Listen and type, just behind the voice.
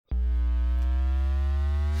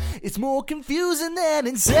It's more confusing than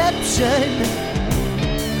Inception,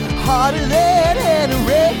 harder than an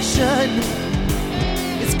erection.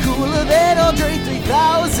 It's cooler than Andre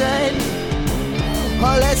 3000.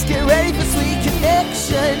 Oh, let's get ready for Sweet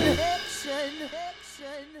Connection.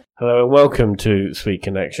 Hello and welcome to Sweet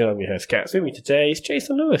Connection. I'm your host, Kat. With me today is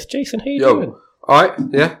Jason Lewis. Jason, how you doing? Alright,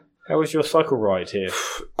 yeah. How was your cycle ride here?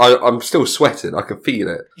 I'm still sweating. I can feel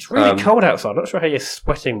it. It's really cold outside. I'm not sure how you're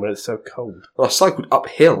sweating when it's so cold. I cycled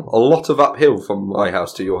uphill. A lot of uphill from my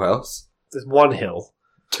house to your house. There's one hill.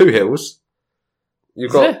 2 hills.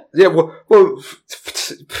 You've got... There? Yeah, well,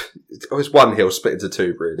 it's one hill split into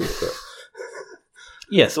 2, really. But,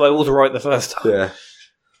 Yeah, so I was right the first time. yeah.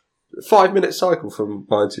 5-minute cycle from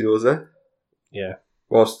mine to yours there. Yeah.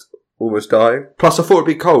 Whilst almost dying. Plus, I thought it'd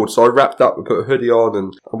be cold, so I wrapped up and put a hoodie on,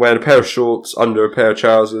 and I'm wearing a pair of shorts under a pair of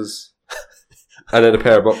trousers, and then a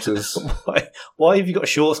pair of boxers. Why have you got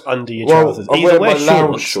shorts under your trousers? I'm Either wearing wear my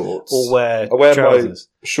lounge shorts shorts. or wear my trousers.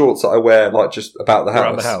 shorts that I wear, like, just about the house.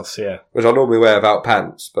 Around the house, yeah. Which I normally wear without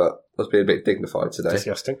pants, but I was being a bit dignified today.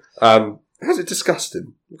 Disgusting. How's it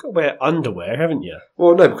disgusting? You've got to wear underwear, haven't you?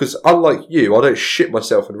 Well, no, because unlike you, I don't shit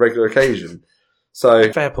myself on a regular occasion.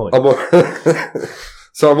 So Fair point. I'm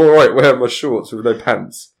alright wearing my shorts with no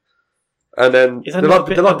pants. And then Is that they're not like, a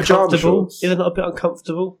bit pajama uncomfortable? shorts. Is it not a bit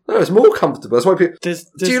uncomfortable? No, it's more comfortable. That's why people...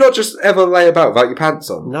 Do you not just ever lay about without your pants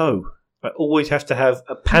on? No. I always have to have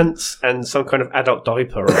a pants and some kind of adult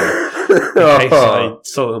diaper on in case I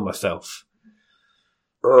soil myself.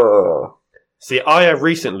 Oh. See, I have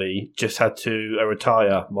recently just had to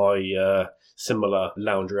retire my similar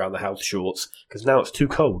lounge around the house shorts because now it's too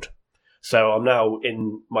cold. So I'm now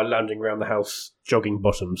in my lounging around the house jogging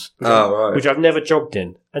bottoms, Right. which I've never jogged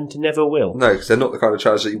in and never will. No, because they're not the kind of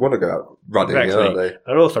trousers that you want to go out running, Exactly. are they?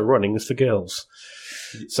 And also running is for girls.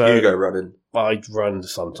 So You go running. I run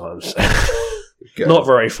sometimes. Go. Not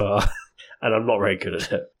very far. And I'm not very good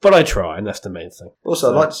at it. But I try, and that's the main thing.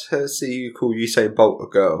 Also, I'd like to see you call Usain Bolt a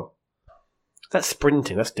girl. That's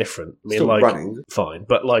sprinting. That's different. I mean, Still like, running. fine.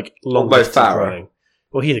 But, like, long Mo distance Farah. running.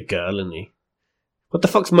 Well, he's a girl, isn't he? What the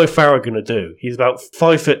fuck's Mo Farah going to do? He's about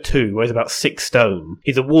 5'2", weighs about 6 stone.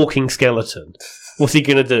 He's a walking skeleton. What's he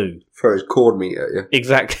going to do? Throw his corn meat at you.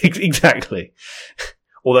 Exactly.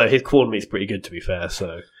 Although his corn meat's pretty good, to be fair,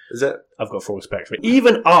 so Is it? I've got full respect for it.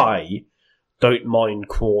 Even I don't mind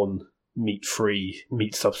corn meat-free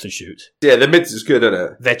meat substitute. Yeah, the mince is good, isn't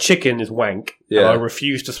it? Their chicken is wank. Yeah. And I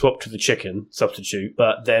refuse to swap to the chicken substitute,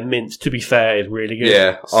 but their mince, to be fair, is really good.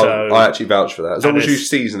 Yeah, So, I actually vouch for that. As long and as you it's-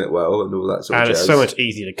 season it well and all that sort of and jazz. it's so much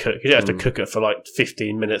easier to cook. You don't have to Mm. cook it for like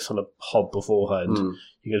 15 minutes on a hob beforehand. Mm.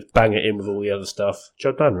 You can just bang it in with all the other stuff.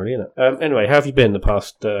 Job done, really, isn't it? Anyway, how have you been the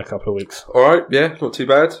past couple of weeks? Alright, yeah, not too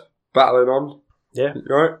bad. Battling on. Yeah. You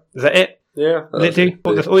alright? Is that it? Yeah. Literally?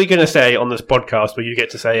 That's all you're going to say on this podcast where you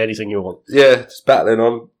get to say anything you want. Yeah, just battling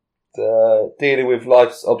on. Dealing with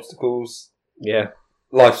life's obstacles, Yeah.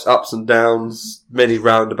 life's ups and downs, many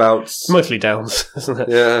roundabouts. It's mostly downs, isn't it?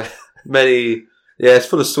 Yeah, many. Yeah, it's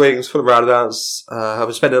full of swings, full of roundabouts. I've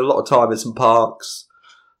been spending a lot of time in some parks.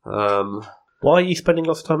 Why are you spending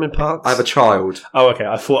lots of time in parks? I have a child. Oh, okay.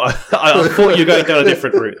 I thought I thought you were going down a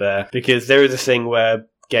different route there because there is a thing where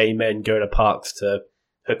gay men go to parks to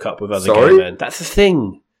hook up with other Sorry? gay men. That's a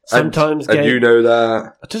thing. Sometimes and you know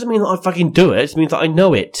that. It doesn't mean that I fucking do it. It just means that I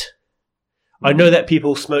know it. I know that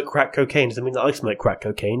people smoke crack cocaine. Doesn't mean that I smoke crack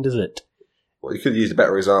cocaine, does it? Well, you could use a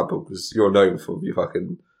better example because you're known for your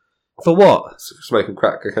fucking For what? smoking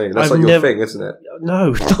crack cocaine. That's I've like your never- thing, isn't it?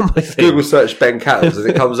 No, it's not my thing. Google search Ben Cattles and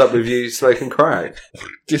it comes up with you smoking crack.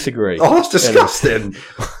 Disagree. Oh, that's disgusting.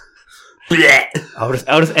 Blech. I'll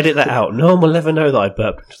just edit that out. No one will ever know that I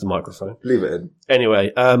burped into the microphone. Leave it in.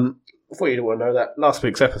 Anyway, I thought you didn't want to know that. Last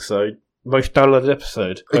week's episode, most downloaded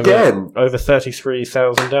episode. Again? Over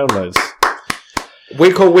 33,000 downloads.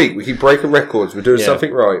 Week on week, we keep breaking records. We're doing Yeah.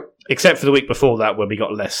 something right. Except for the week before that, where we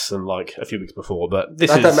got less than like a few weeks before. But this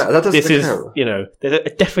That is doesn't matter. That doesn't this is count. you know there's a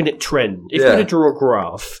definite trend. If you Yeah. were to draw a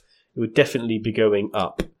graph, it would definitely be going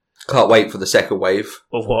up. Can't wait for the second wave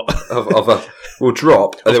Of what? we'll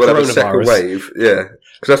drop and Of then we'll have a second coronavirus. wave. Yeah,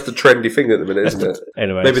 because that's the trendy thing at the minute, isn't it?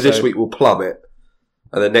 Anyway, Maybe this so- week we'll plummet,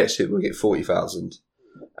 and then next week we'll get 40,000,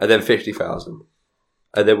 and then 50,000,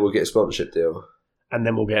 and then we'll get a sponsorship deal. and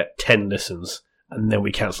then we'll get 10 listens, and then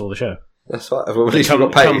we cancel the show. That's fine. Well, at It least we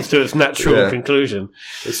got paid. comes to its natural Yeah. conclusion.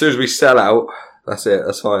 As soon as we sell out, that's it.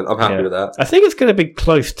 That's fine. I'm happy Yeah. with that. I think it's going to be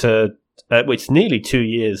close to. It's nearly 2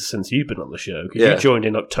 years since you've been on the show because Yeah. you joined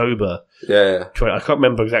in October. Yeah, 20, I can't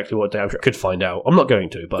remember exactly what day. I could find out. I'm not going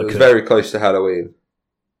to, but I it was could. very close to Halloween.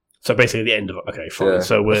 So basically, the end of it. Okay, fine. Yeah.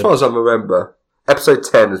 So As we're far as I remember, episode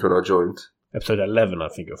 10 is when I joined. episode 11. I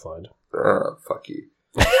think you'll find. Ah, fuck you.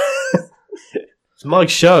 It's my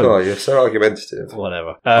show. Oh, you're so argumentative.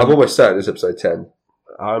 Whatever. I'm almost certain it's episode 10.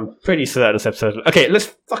 I'm pretty certain this episode. Okay,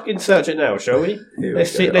 let's fucking search it now, shall we?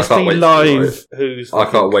 Let's see I can't wait to be live right. who's. I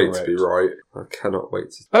can't wait correct. to be right. I cannot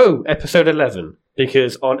wait to. Oh, episode 11.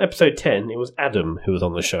 Because on episode 10, it was Adam who was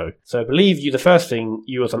on the show. So I believe the first thing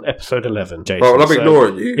you was on episode 11, Jason. Well, I'm So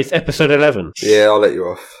ignoring you. It's episode 11. Yeah, I'll let you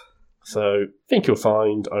off. So I think you'll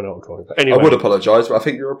find. I know what I'm talking about. Anyway, I would apologise, but I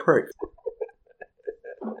think you're a prick.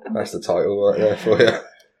 That's the title right there for you.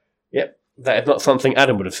 Yep. That is not something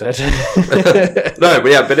Adam would have said. No,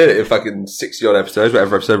 we haven't been in it in fucking 60 odd episodes,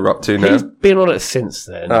 whatever episode we're up to now. He's been on it since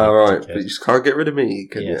then. Oh, right. But you just can't get rid of me,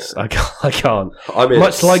 can Yes, you? I can't. I'm in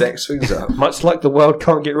Much to like- sex things up. Much like the world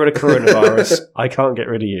can't get rid of coronavirus, I can't get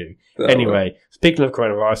rid of you. Oh, Anyway, speaking of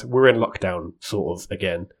coronavirus, we're in lockdown, sort of,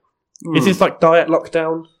 again. right. Is this like diet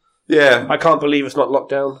lockdown? Yeah. I can't believe it's not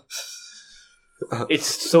lockdown. It's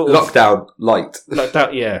sort of... Lockdown light.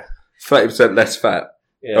 Lockdown, yeah. 30% less fat.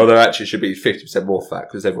 Yeah, Although actually it should be 50% more fat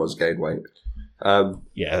because everyone's gained weight.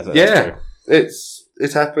 yeah, that's Yeah. true.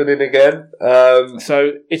 It's happening again.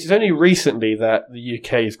 So it's only recently that the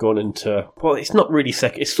UK has gone into, well, it's not really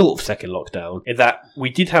second, it's sort of second lockdown, in that we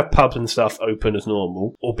did have pubs and stuff open as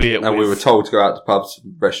normal, albeit and we were told to go out to pubs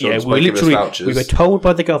and yeah, restaurants we by giving us literally vouchers. we were told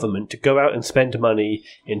by the government to go out and spend money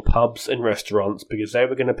in pubs and restaurants because they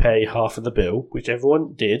were going to pay half of the bill, which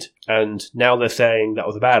everyone did, and now they're saying that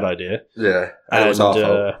was a bad idea. Yeah, and it was our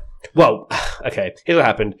fault. Well, okay, here's what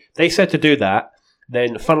happened. They said to do that,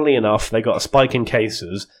 then funnily enough, they got a spike in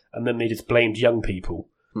cases, and then they just blamed young people,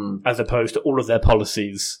 as opposed to all of their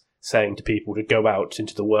policies saying to people to go out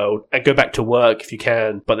into the world and go back to work if you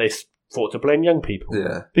can, but they thought to blame young people.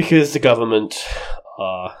 Yeah. Because the government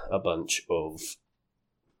are a bunch of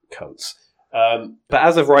cunts. But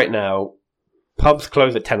as of right now, pubs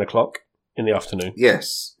close at 10 o'clock in the afternoon.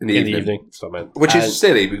 Yes, in the evening. That's what I meant. Which is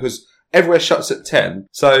silly because everywhere shuts at 10.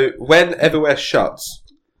 So when everywhere shuts,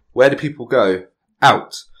 where do people go?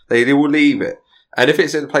 Out. They all leave it. And if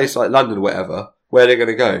it's in a place like London or whatever, where are they going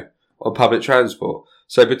to go? On public transport.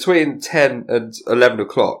 So between 10 and 11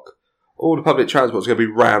 o'clock, all the public transport's going to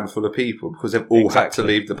be rammed full of people because they've all had to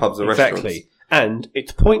leave the pubs and restaurants. Exactly. And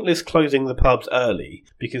it's pointless closing the pubs early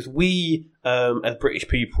because we, as British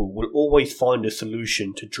people, will always find a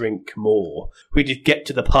solution to drink more. We just get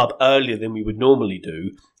to the pub earlier than we would normally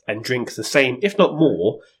do and drink the same, if not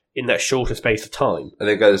more, in that shorter space of time. And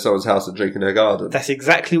then go to someone's house and drink in their garden. That's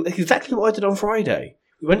exactly what I did on Friday.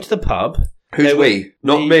 We went to the pub. Who's we?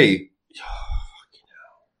 Not me.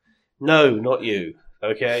 No, not you.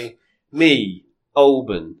 Okay? Me,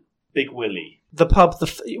 Olban, Big Willie. The pub,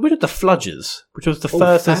 we went to the Fludgers, which was the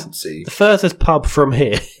furthest pub from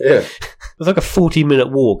here. Yeah. It was like a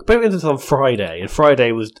 40-minute walk. But it was on Friday, and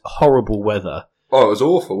Friday was horrible weather. Oh, it was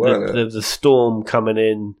awful, wasn't it? The storm coming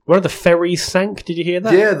in. One of the ferries sank, did you hear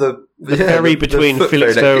that? Yeah, the ferry between foot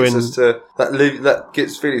ferry Felixstowe that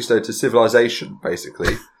gets Felixstowe to civilization,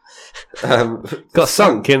 basically. Got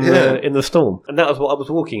sunk in the storm. And that was what I was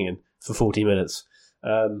walking in for 40 minutes.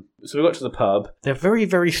 So we got to the pub. They're very,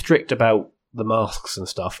 very strict about the masks and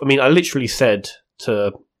stuff. I mean, I literally said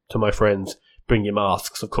to my friends, bring your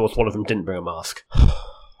masks. Of course, one of them didn't bring a mask.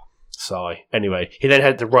 Sigh. Anyway, he then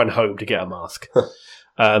had to run home to get a mask.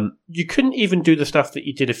 You couldn't even do the stuff that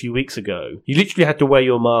you did a few weeks ago. You literally had to wear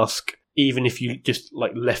your mask even if you just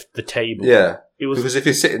left the table. Yeah, it was because if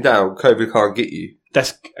you're sitting down, COVID can't get you.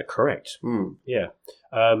 That's correct. Yeah,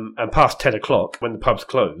 and past 10 o'clock when the pubs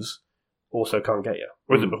close, also can't get you.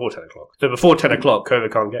 Or is it before 10 o'clock? So before 10 o'clock,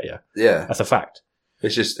 COVID can't get you. Yeah, that's a fact.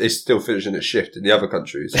 It's still finishing its shift in the other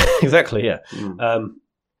countries. Exactly. Yeah.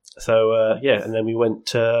 And then we went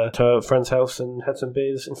to a friend's house and had some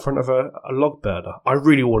beers in front of a log burner. I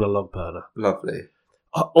really want a log burner. Lovely.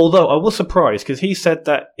 Although I was surprised because he said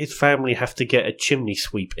that his family have to get a chimney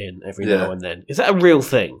sweep in every now and then. Is that a real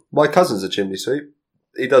thing? My cousin's a chimney sweep.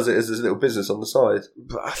 He does it as his little business on the side.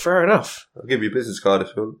 Fair enough. I'll give you a business card if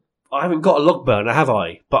you want. I haven't got a log burner, have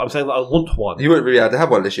I? But I'm saying that I want one. You wouldn't really have to have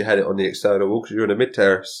one unless you had it on the external wall because you're in a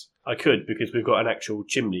mid-terrace. I could because we've got an actual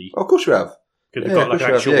chimney. Oh, of course you have. Because we've got an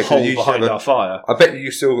actual hole behind our fire. I bet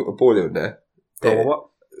you still got a boiler in there. What?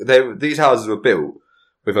 These houses were built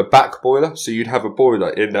with a back boiler, so you'd have a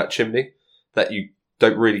boiler in that chimney that you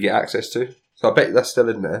don't really get access to. So I bet that's still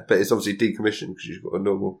in there, but it's obviously decommissioned because you've got a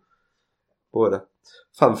normal boiler.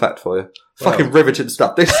 Fun fact for you. Wow. Fucking riveting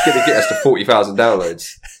stuff. This is going to get us to 40,000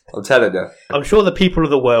 downloads. I'm telling you. I'm sure the people of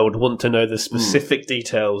the world want to know the specific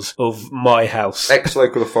details of my house.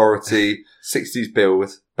 Ex-local authority, 60s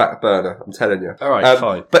build, back burner. I'm telling you. All right,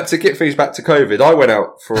 fine. But to get things back to COVID, I went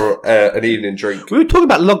out for an evening drink. We were talking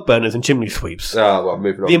about log burners and chimney sweeps. Oh, well,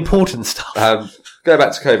 moving on. The important stuff. Go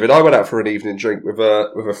back to COVID. I went out for an evening drink with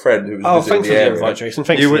a friend who was visiting thanks the for the area. invite, Jason.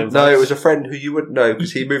 Thanks You for the would invite. no, it was a friend who you wouldn't know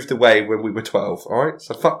because he moved away when we were 12. All right,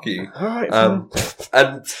 so fuck you. All right.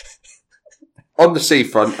 And on the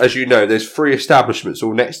seafront, as you know, there's 3 establishments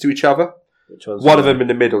all next to each other. Which one's One of them in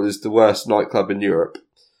the middle is the worst nightclub in Europe.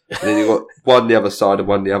 And then you've got one the other side and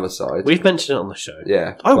one the other side. We've mentioned it on the show.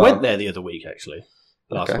 Yeah. I well, went there the other week, actually.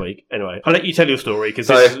 Last week. Anyway, I'll let you tell your story because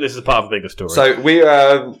So- this is part of a bigger story. So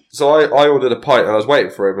I ordered a pint and I was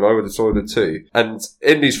waiting for him and I ordered 2. And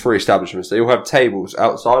in these 3 establishments, they all have tables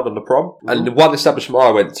outside on the prom. And the one establishment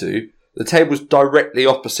I went to, the tables directly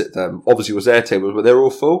opposite them, obviously was their tables, but they were all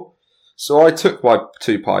full. So I took my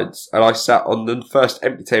 2 pints and I sat on the first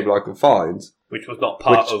empty table I could find. which was not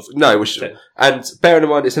part of... And bearing in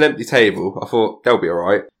mind it's an empty table, I thought they'll be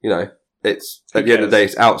alright. You know, it's at the end of the day,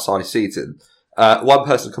 it's outside seating. One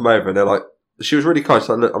person come over and they're like, she was really kind. She's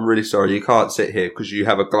like, look, I'm really sorry, you can't sit here because you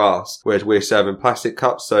have a glass, whereas we're serving plastic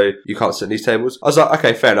cups, so you can't sit in these tables. I was like,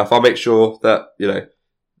 okay, fair enough. I'll make sure that, you know,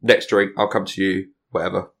 next drink I'll come to you,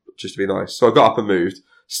 whatever, just to be nice. So I got up and moved.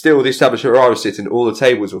 Still, the establishment where I was sitting, all the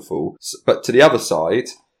tables were full. But to the other side,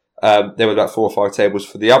 there were about 4 or 5 tables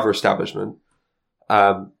for the other establishment.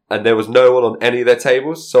 And there was no one on any of their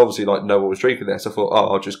tables. So obviously, like, no one was drinking there. So I thought,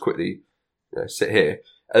 I'll just quickly, you know, sit here.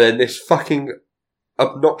 And then this fucking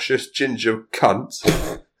obnoxious ginger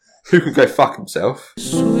cunt, who can go fuck himself.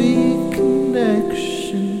 Sweet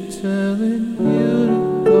connection telling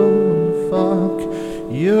you to go and fuck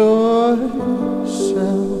yourself.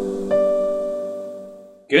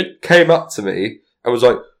 Good. Came up to me and was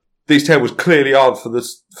like, these tables clearly aren't for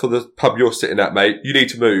the pub you're sitting at, mate. You need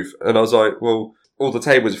to move. And I was like, well, all the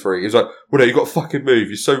tables are free. He was like, well, no, you got to fucking move.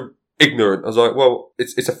 You're so ignorant. I was like, well,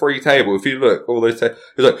 it's a free table. If you look, all those tables.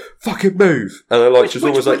 He was like, fucking move. And then, like, she was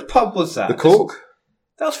always like, which pub was that? the Cork.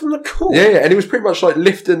 That was from the Cork. Yeah, and he was pretty much like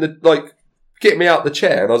lifting getting me out the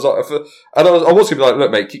chair. And I was like, I was going to be like,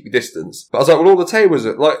 look, mate, keep your distance. But I was like, well, all the tables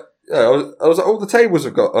are like, I was like, all the tables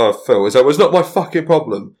have got full. He's like, well, it's not my fucking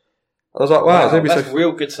problem. I was like, wow, that's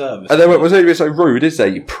real good service. and then was anybody so rude, is there,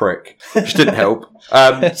 you prick? Which didn't help.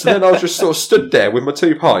 So then I was just sort of stood there with my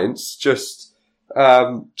 2 pints, just like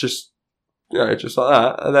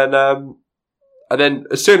that. And then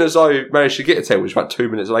as soon as I managed to get a table, which was about 2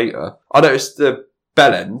 minutes later, I noticed the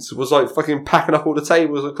bell end was like fucking packing up all the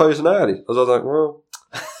tables and closing early. I was like, well,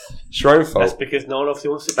 it's your own fault. That's because no one obviously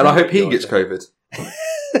wants to. And I hope he gets COVID.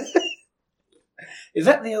 Is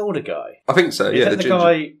that the older guy? I think so. Is that the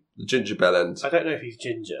guy? The ginger bell end. I don't know if he's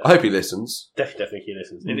ginger. I hope he listens. Definitely think he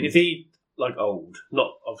listens. Mm. Is he like old?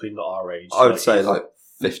 Not obviously not our age. I would say he's- like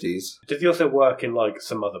 50s. Does he also work in like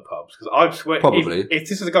some other pubs? Because I swear, Probably. If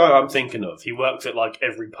this is the guy I'm thinking of, he works at like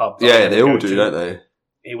every pub. that Yeah, I they go all do, to. don't they?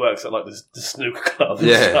 He works at like the snooker club. And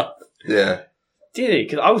Yeah. stuff. Yeah. Did he?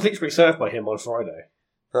 Because I was literally served by him on Friday.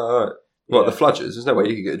 All right. What, Yeah. the Fludgers? There's no way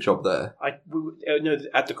you could get a job there. No,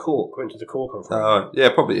 at the Cork. Went to the Cork on Friday. All right. Yeah,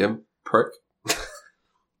 probably him. Prick.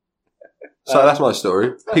 So that's my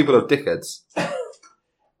story. People are dickheads.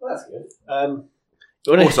 Well, that's good.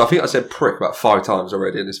 Also, I think I said prick about 5 times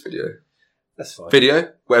already in this video. That's fine. Video?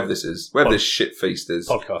 Whatever this is. Whatever this shit feast is.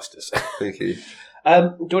 Podcasters. Thank you. Do you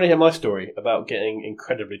want to hear my story about getting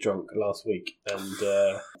incredibly drunk last week? And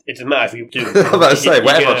it doesn't matter if you do. I'm about to say, You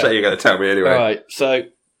whatever get I say, you're going to tell me anyway. All right. So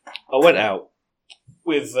I went out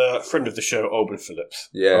with a friend of the show, Alban Phillips.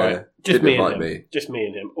 Yeah. Right? Didn't me and invite him. me. Just me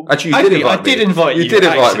and him. Actually, you did invite I me. did invite you. You did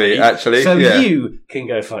invite me, actually. So yeah. you can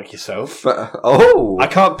go fuck yourself. But, oh! I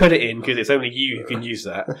can't put it in because it's only you who can use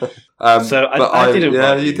that. So but I did invite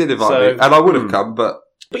yeah, you. you did invite So, me. And I would have come, but...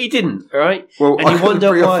 But you didn't, all right? Well, And I you couldn't wonder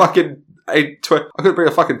bring why- I couldn't bring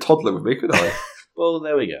a fucking toddler with me, could I? Well,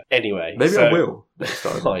 there we go. Anyway. Maybe so, I will next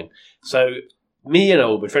time. Fine. So me and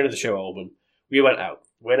Alban, friend of the show, Alban, we went out.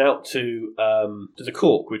 Went out to the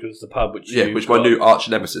Cork, which was the pub which Which my new arch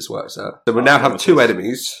nemesis works at. So we now have 2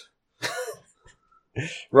 enemies.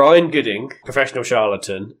 Ryan Gooding, professional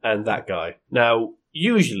charlatan, and that guy. Now,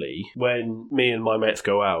 usually when me and my mates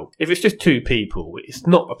go out, if it's just 2 people, it's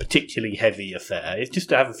not a particularly heavy affair. It's just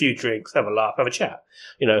to have a few drinks, have a laugh, have a chat.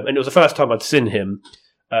 You know, and it was the first time I'd seen him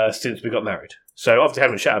since we got married. So obviously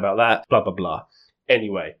having a chat about that, blah, blah, blah.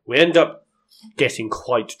 Anyway, we end up getting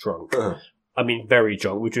quite drunk. I mean, very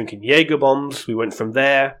drunk. We were drinking Jaeger bombs. We went from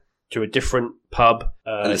there to a different pub.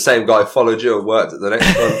 And the same guy followed you and worked at the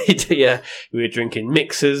next one. Yeah, we were drinking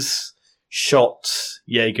mixers, shots,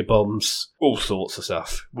 Jaeger bombs, all sorts of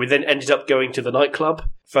stuff. We then ended up going to the nightclub.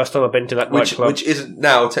 First time I've been to that nightclub. Which isn't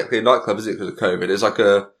now technically a nightclub, is it, because of COVID?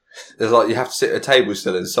 There's like you have to sit at a table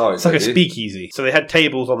still inside. It's like a don't you? speakeasy. So they had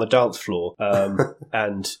tables on the dance floor,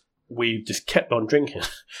 and we just kept on drinking.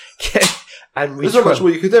 And there's not much more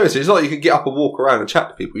you could do. It's not like you can get up and walk around and chat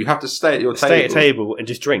to people. You have to stay at your table. Stay at a table and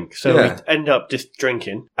just drink. So we end up just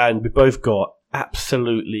drinking, and we both got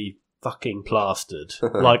absolutely fucking plastered.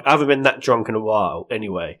 Like, I haven't been that drunk in a while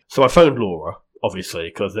anyway. So I phoned Laura, obviously,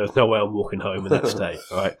 because there was no way I'm walking home in that state,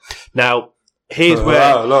 right? Now, here's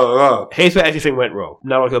where everything went wrong.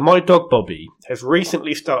 Now, like, my dog Bobby has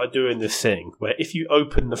recently started doing this thing where if you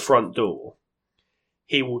open the front door,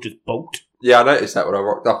 he will just bolt. Yeah, I noticed that when I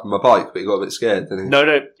rocked up on my bike, but he got a bit scared, didn't he?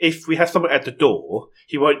 No, if we have someone at the door,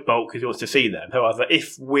 he won't bolt because he wants to see them. However,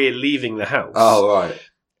 if we're leaving the house... Oh, right.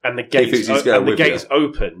 And the gate's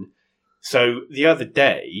open... So the other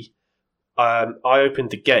day, I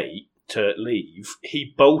opened the gate to leave.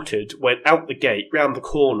 He bolted, went out the gate, round the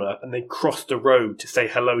corner, and then crossed the road to say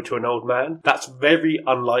hello to an old man. That's very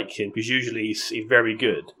unlike him, because usually he's very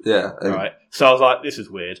good. Yeah. Right. So I was like, this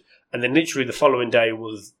is weird. And then literally the following day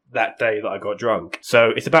was that day that I got drunk.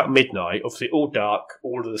 So it's about midnight, obviously all dark,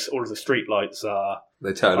 all of the street lights are...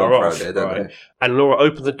 They turn off around there, don't they? And Laura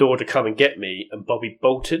opened the door to come and get me, and Bobby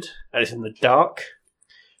bolted, and it's in the dark.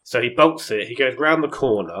 So he bolts it, he goes round the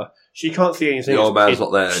corner, she can't see anything. The old man's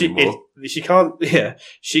not there anymore. She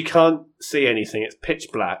can't see anything, it's pitch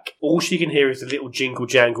black. All she can hear is the little jingle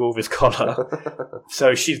jangle of his collar.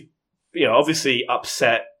 So she's, obviously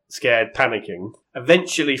upset, scared, panicking.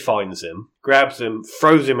 Eventually finds him, grabs him,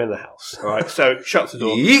 throws him in the house. Right, so shuts the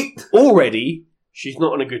door. Yeet. Already, she's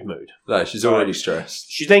not in a good mood. No, she's already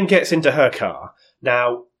stressed. She then gets into her car.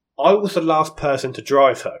 Now, I was the last person to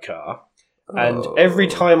drive her car. And every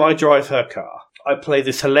time I drive her car, I play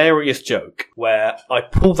this hilarious joke where I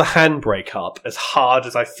pull the handbrake up as hard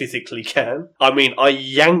as I physically can. I mean, I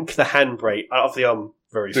yank the handbrake. Obviously, I'm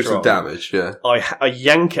very strong. Do some damage, yeah. I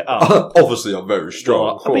yank it up. Obviously, I'm very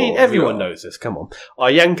strong. Well, I mean, everyone knows this. Come on. I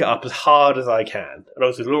yank it up as hard as I can. And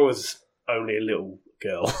obviously, Laura's only a little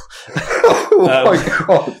girl. Oh, my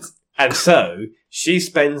God. And so, she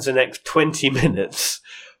spends the next 20 minutes...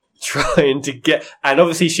 trying to get, and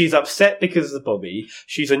obviously she's upset because of Bobby.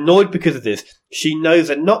 She's annoyed because of this. She knows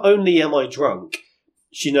that not only am I drunk,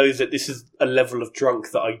 she knows that this is a level of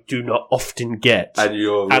drunk that I do not often get. And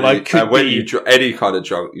you're really, and when you any kind of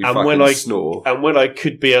drunk, you fucking snore. And when I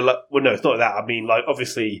could be well, no, it's not that. I mean, like,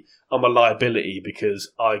 obviously I'm a liability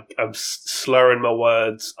because I'm slurring my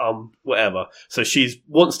words, whatever. So she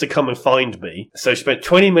wants to come and find me. So she spent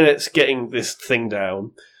 20 minutes getting this thing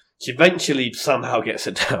down. She eventually somehow gets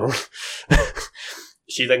it down.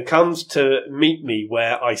 She then comes to meet me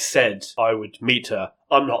where I said I would meet her.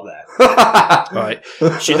 I'm not there. Right.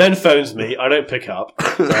 She then phones me. I don't pick up.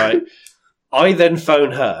 Right. I then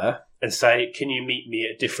phone her and say, can you meet me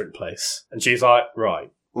at a different place? And she's like,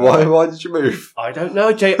 right. Why did you move? I don't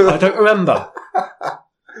know, Jay. I don't remember.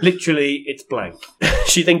 Literally, it's blank.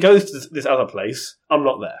 She then goes to this other place. I'm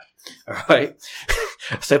not there. All right.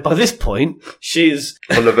 So by this point, she's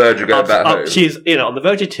on the verge of going back home. She's, on the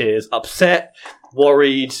verge of tears, upset,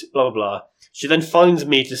 worried, blah, blah, blah. She then finds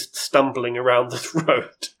me just stumbling around this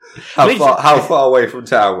road. How far away from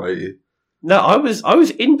town were you? No, I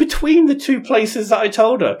was in between the two places that I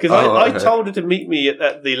told her. Because I told her to meet me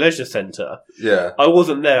at the leisure centre. Yeah. I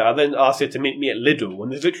wasn't there. I then asked her to meet me at Lidl,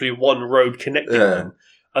 and there's literally one road connecting them.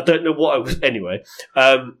 I don't know what I was... Anyway,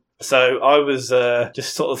 so I was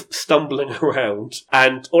just sort of stumbling around,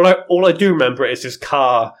 and all I do remember is this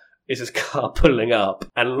car pulling up,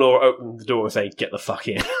 and Laura opened the door and saying, "Get the fuck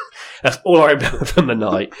in." That's all I remember from the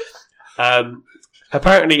night.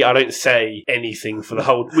 Apparently, I don't say anything for the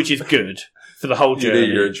whole, which is good for the whole journey.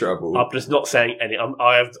 You're in trouble. I'm just not saying any.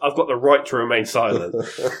 I've got the right to remain silent.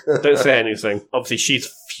 Don't say anything. Obviously, she's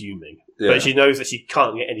fuming. Yeah. But she knows that she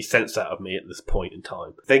can't get any sense out of me at this point in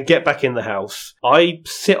time. Then get back in the house. I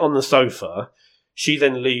sit on the sofa. She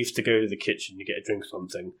then leaves to go to the kitchen to get a drink or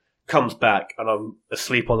something. Comes back and I'm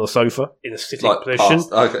asleep on the sofa in a sitting position.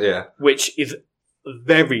 Okay, yeah. Which is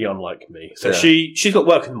very unlike me. So she's got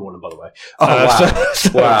work in the morning, by the way.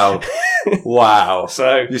 Oh, wow. Wow.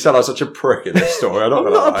 So you sound like such a prick in this story. I'm not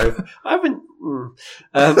going to lie. I haven't...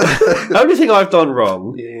 the only thing I've done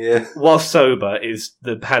wrong while sober is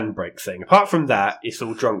the handbrake thing. Apart from that, it's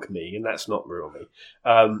all drunk me, and that's not real me.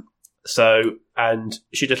 And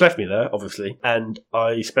she just left me there, obviously, and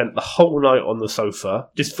I spent the whole night on the sofa,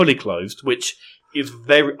 just fully closed, which is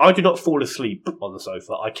I do not fall asleep on the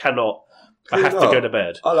sofa. I cannot. I have to go to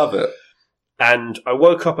bed. I love it. And I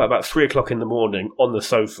woke up at about 3 o'clock in the morning on the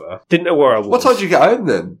sofa. Didn't know where I was. What time did you get home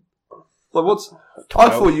then? Like, I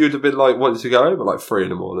thought you'd have been like wanting to go home at like 3 in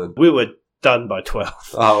the morning. We were done by 12.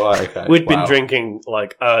 Oh, right, okay. We'd been Wow. drinking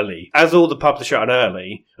like early, as all the pubs are shut down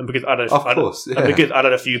early, and because I'd had, Of course, and yeah. because I'd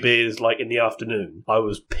had a few beers like in the afternoon, I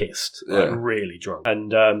was pissed, like Yeah. really drunk.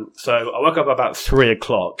 And so I woke up about 3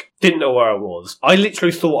 o'clock. Didn't know where I was. I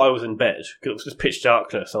literally thought I was in bed because it was just pitch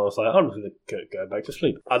darkness. And I was like, I'm just going to go back to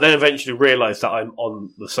sleep. I then eventually realised that I'm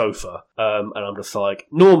on the sofa, and I'm just like,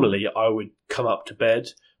 normally I would come up to bed,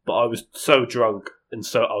 but I was so drunk. And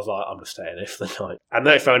so I was like, I'm just staying here for the night. And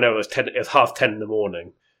then I found out it was 10:30 in the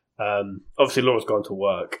morning. Obviously, Laura's gone to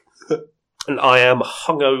work. And I am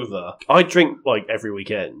hungover. I drink like every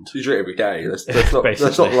weekend. You drink every day. Let's not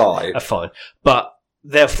Basically. lie. That's fine. But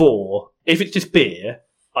therefore, if it's just beer,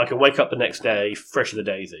 I can wake up the next day fresh as a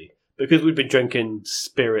daisy. Because we've been drinking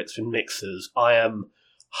spirits and mixers, I am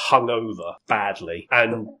hungover badly.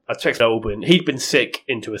 And I texted Owen. He'd been sick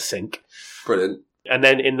into a sink. Brilliant. And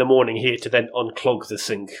then in the morning, he had to then unclog the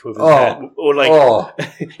sink with his Oh. head. Or like,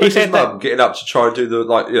 He he his said mum that. getting up to try and do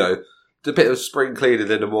the bit of spring cleaning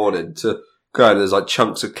in the morning to go and there's like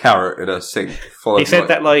chunks of carrot in a sink. He said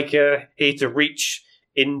that he had to reach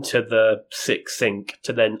into the sick sink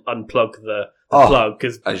to then unplug the plug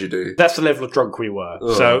because as you do. that's the level of drunk we were.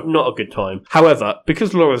 Ugh. So not a good time. However,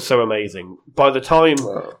 because Laura's so amazing, by the time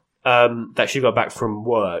that she got back from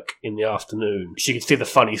work in the afternoon, she could see the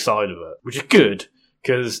funny side of it, which is good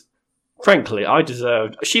because, frankly,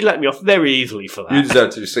 she let me off very easily for that. You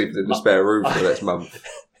deserve to be sleeping in the spare room for the next month.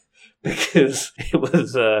 Because it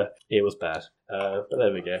was bad. But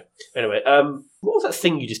there we go. Anyway, what was that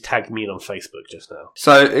thing you just tagged me in on Facebook just now?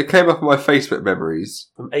 So it came up on my Facebook memories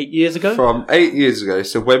From 8 years ago? from 8 years ago.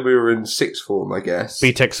 So when we were in sixth form, I guess.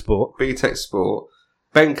 BTEC Sport. BTEC Sport.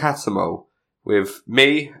 Ben Catamol with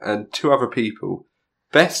me and 2 other people.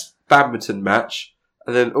 Best badminton match,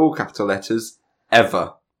 and then all capital letters,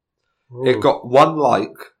 ever. It got 1 like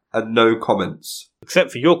and no comments.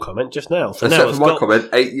 Except for your comment just now. So now Except it's for my got, comment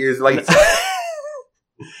 8 years later.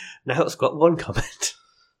 now it's got 1 comment.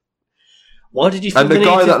 Why did you think And the we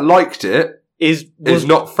guy needed that liked it is is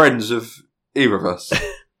not friends of either of us.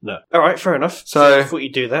 No. Alright, fair enough. So, I thought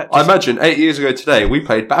you'd do that. I Just- imagine 8 years ago today we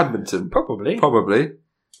played badminton. Probably. Probably.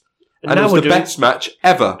 And it now was we're the doing best match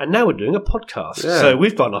ever. and now we're doing a podcast. Yeah. So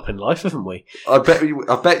we've gone up in life, haven't we? I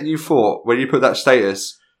bet you thought when you put that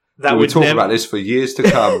status That we would would talk never- about this for years to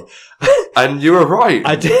come. And you were right.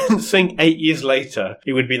 I didn't think 8 years later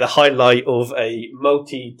it would be the highlight of a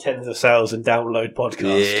multi-tens of thousand download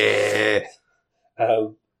podcast. Yeah.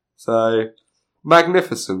 So,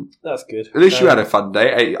 magnificent. That's good. At least you had a fun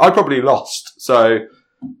day. I probably lost. So,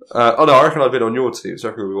 no, I reckon I've been on your team, so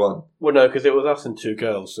I reckon we won. Well, no, because it was us and 2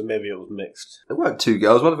 girls, so maybe it was mixed. There weren't 2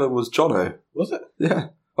 girls. One of them was Jono. Was it? Yeah.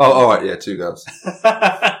 Oh, all right. Yeah, 2 girls.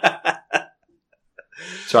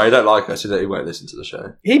 Sorry, you don't like us. You won't listen to the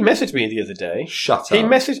show. He messaged me the other day. Shut He up.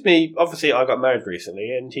 messaged me, obviously I got married recently,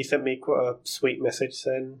 and he sent me quite a sweet message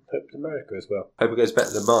saying, hope to America as well. Hope it goes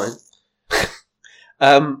better than mine.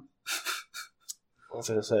 What was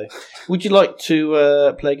I going to say? Would you like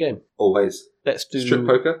to play a game? Always. Let's do... Strip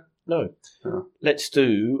poker? No. Oh. Let's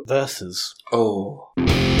do Versus. Oh.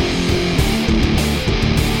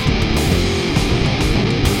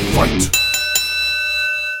 Fight.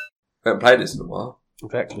 We haven't played this in a while.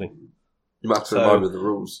 Exactly. You might have to So- remind me of the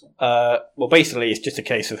rules. Well, basically, it's just a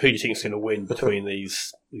case of who do you think is going to win between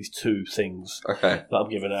these 2 things Okay. that I'm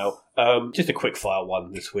giving out. Just a quick fire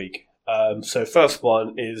one this week. So first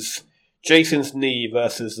one is Jason's knee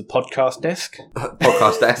versus the podcast desk.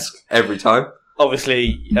 Podcast desk every time.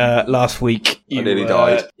 Obviously, last week you nearly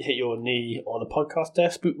died. hit your knee on a podcast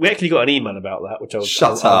desk. But we actually got an email about that, which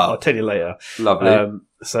Shut I'll up. tell you later. Lovely. Yeah,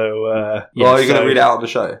 Well, are you going to read it out on the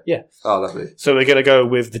show? Yeah. Oh, lovely. So we're going to go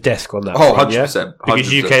with the desk on that. Oh, one, 100%. yeah?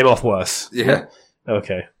 Because you 100%. came off worse. Yeah.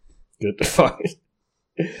 Okay. Good. Fine.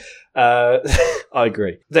 I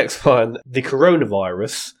agree. Next one, the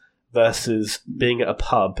coronavirus versus being at a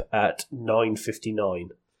pub at 9:59.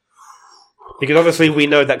 Because obviously we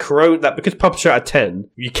know that because pubs shut at 10,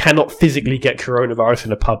 you cannot physically get coronavirus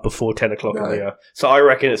in a pub before 10 o'clock in the year. So I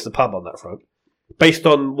reckon it's the pub on that front. Based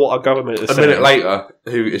on what our government is A saying. minute later,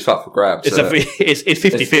 who is up for grabs? It's 50-50.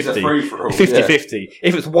 It's a free-for-all, 50-50.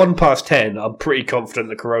 If it's 10, I'm pretty confident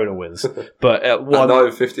the corona wins. But at At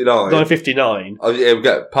 9:59, 9:59. Oh, yeah, we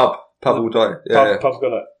get pub will die. Yeah, pub's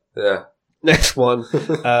got it. yeah. Next one,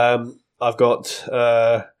 I've got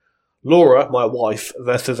Laura, my wife,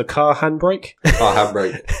 versus a car handbrake. Oh,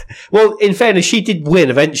 handbrake. Well, in fairness, she did win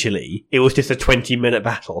eventually. It was just a 20-minute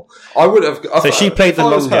battle. I would have. So she played the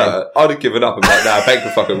long game. I'd have given up and been like, nah, beg to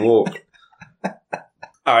fucking walk.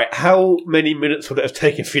 All right, how many minutes would it have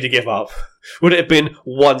taken for you to give up? Would it have been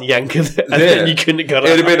one yank and then you couldn't have got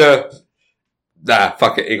It'd up? have been a Nah,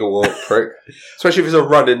 fuck it, eagle walk, prick. Especially if it's a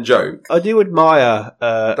running joke. I do admire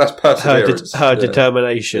That's perseverance. her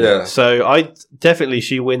determination. Yeah. So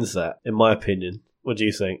she wins that, in my opinion. What do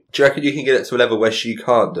you think? Do you reckon you can get it to a level where she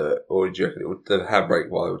can't do it? Or do you reckon the handbrake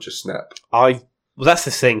wire would just snap? Well, that's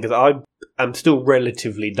the thing, because I'm still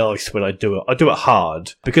relatively nice when I do it. I do it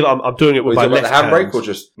hard, because I'm doing it with my left hand. The handbrake or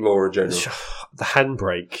just Laura in general? The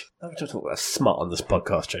handbrake. I'm just talking about smart on this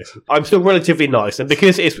podcast, Jason. I'm still relatively nice, and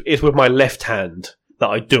because it's with my left hand that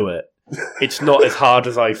I do it, it's not as hard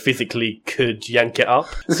as I physically could yank it up.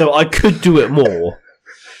 So I could do it more.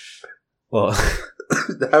 Well,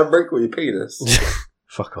 the handbrake or your penis?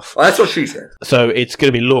 Fuck off. Oh, that's what she said. So it's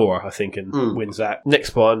going to be Laura, I think, and wins that.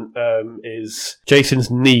 Next one is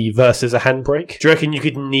Jason's knee versus a handbrake. Do you reckon you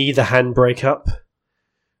could knee the handbrake up?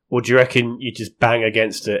 Or do you reckon you just bang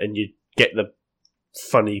against it and you get the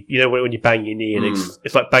funny... You know when you bang your knee and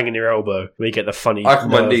it's like banging your elbow, where you get the funny... I reckon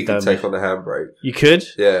my knee could take on the handbrake. You could?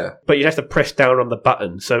 Yeah. But you'd have to press down on the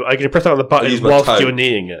button. So are you going to press down on the button whilst you're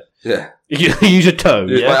kneeing it? Yeah. You use your toe,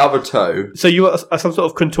 Use my other toe. So you are some sort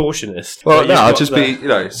of contortionist. Well, no, I'll just be,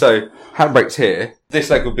 so handbrake's here. This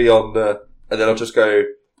leg will be on and then I'll just go,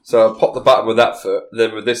 so I'll pop the button with that foot, and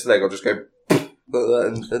then with this leg I'll just go,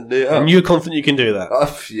 and you're confident you can do that?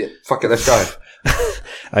 Yeah, fuck it, let's go.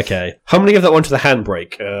 Okay. I'm going to give that one to the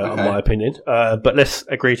handbrake, in my opinion. But let's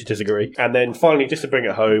agree to disagree. And then finally, just to bring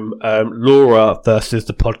it home, Laura versus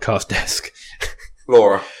the podcast desk.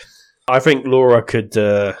 Laura. I think Laura could...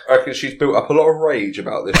 I reckon she's built up a lot of rage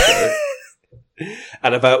about this show.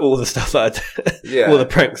 And about all the stuff that all the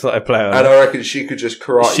pranks that I play on. And I reckon she could just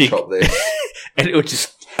karate chop this. And it would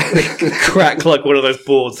just crack like one of those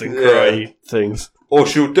boards and karate things. Or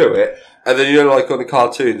she'll do it, and then like on the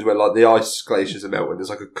cartoons where like the ice glaciers are melting, there's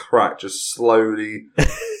like a crack just slowly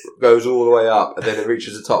goes all the way up, and then it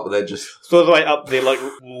reaches the top, and then just... all the way up the like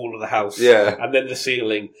wall of the house. Yeah. And then the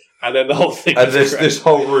ceiling. And then the whole thing. And this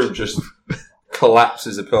whole room just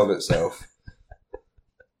collapses upon itself.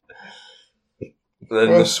 And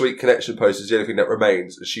then the Sweet Connection post is the only thing that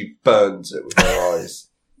remains, and she burns it with her eyes.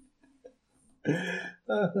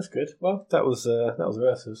 That's good. Well, that was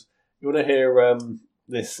versus. You want to hear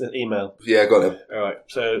this email? Yeah, got him. All right.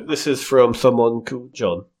 So this is from someone called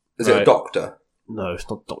John. Is it a doctor? No, it's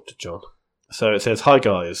not Dr. John. So it says, "Hi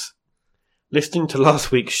guys. Listening to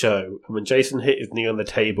last week's show, and when Jason hit his knee on the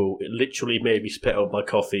table, it literally made me spit out my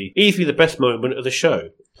coffee. Easily the best moment of the show.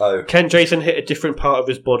 Oh. Can Jason hit a different part of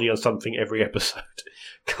his body on something every episode?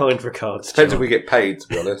 Kind regards, Depends John." if we get paid, to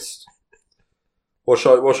be honest. What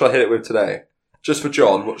should I hit it with today? Just for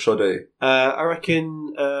John, what should I do? I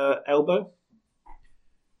reckon elbow.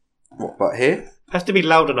 What, but here? Has to be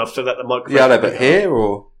loud enough so that the microphone... Yeah, I know, but here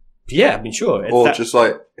or... Yeah, I mean, sure. Or just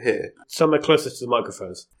like here? Somewhere closest to the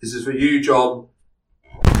microphones. This is for you, John.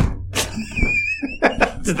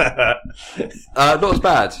 Did that hurt? Not as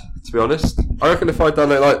bad, to be honest. I reckon if I'd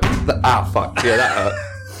done it like that... Ah, fuck. Yeah, that hurt.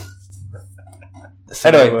 So,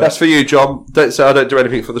 anyway, that's for you, John. Don't say I don't do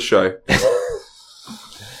anything for the show.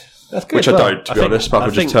 That's good. Which I don't, to be honest. Apart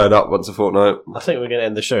from just turn up once a fortnight. I think we're going to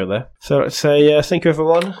end the show there. So let's say thank you,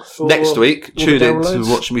 everyone. For next week, tune in to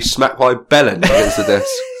watch me smack my bellend against the desk.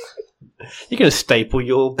 You're going to staple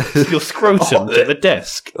your scrotum to the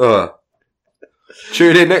desk.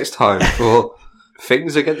 Tune in next time for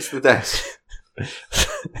Things Against the Desk.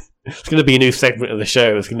 It's going to be a new segment of the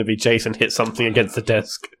show. It's going to be Jason hit something against the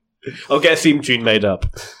desk. I'll get a theme tune made up.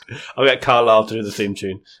 I'll get Carlisle to do the theme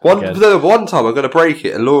tune. One time I'm going to break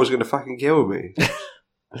it and Laura's going to fucking kill me.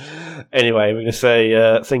 Anyway, we're going to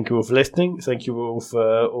say thank you all for listening. Thank you all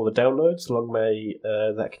for all the downloads. Long may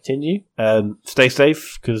that continue. Stay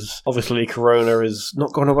safe, because obviously Corona is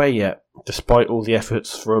not gone away yet, despite all the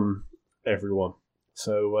efforts from everyone.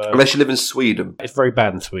 So unless you live in Sweden. It's very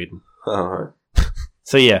bad in Sweden. Oh, right.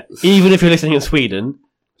 So yeah, even if you're listening in Sweden,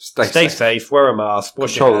 stay safe, wear a mask,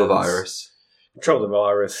 wash Control your the hands. virus. Control the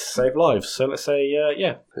virus, save lives. So let's say,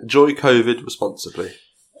 yeah. Enjoy COVID responsibly.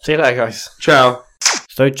 See you later, guys. Ciao.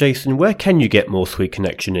 So, Jason, where can you get more Sweet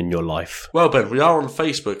Connection in your life? Well, Ben, we are on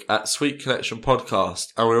Facebook at Sweet Connection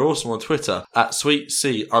Podcast, and we're also on Twitter at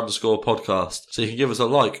SweetC_podcast. So you can give us a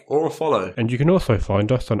like or a follow. And you can also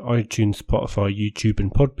find us on iTunes, Spotify, YouTube,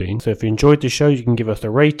 and Podbean. So if you enjoyed the show, you can give us a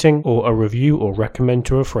rating or a review or recommend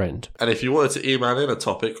to a friend. And if you wanted to email in a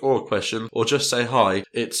topic or a question or just say hi,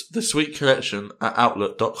 it's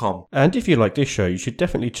thesweetconnection@outlook.com. And if you like this show, you should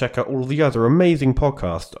definitely check out all the other amazing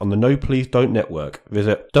podcasts on the No Please Don't Network. Visit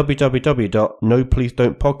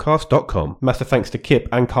www.nopleasedon'tpodcast.com. Massive thanks to Kip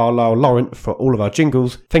and Carlisle Laurent for all of our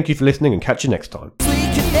jingles. Thank you for listening and catch you next time.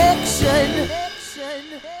 Sweet Connection.